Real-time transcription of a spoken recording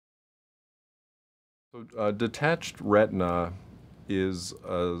Detached retina is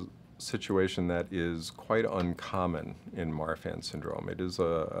a situation that is quite uncommon in Marfan syndrome. It is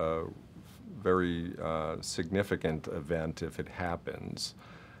a very significant event if it happens.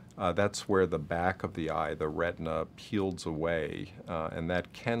 That's where the back of the eye, the retina, peels away, and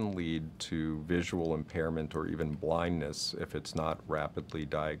that can lead to visual impairment or even blindness if it's not rapidly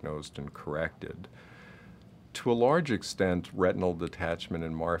diagnosed and corrected. To a large extent, retinal detachment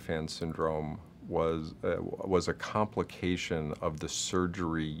in Marfan syndrome was a complication of the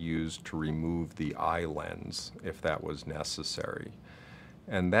surgery used to remove the eye lens, if that was necessary.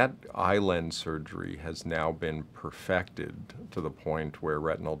 And that eye lens surgery has now been perfected to the point where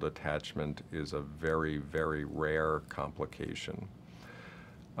retinal detachment is a very, very rare complication.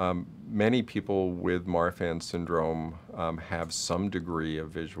 Many people with Marfan syndrome have some degree of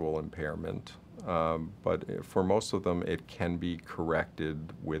visual impairment, but for most of them it can be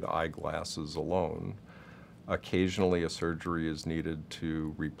corrected with eyeglasses alone. Occasionally a surgery is needed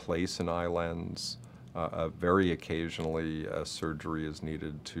to replace an eye lens. Very occasionally a surgery is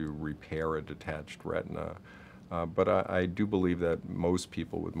needed to repair a detached retina. But I do believe that most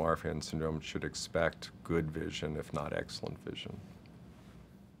people with Marfan syndrome should expect good vision, if not excellent vision.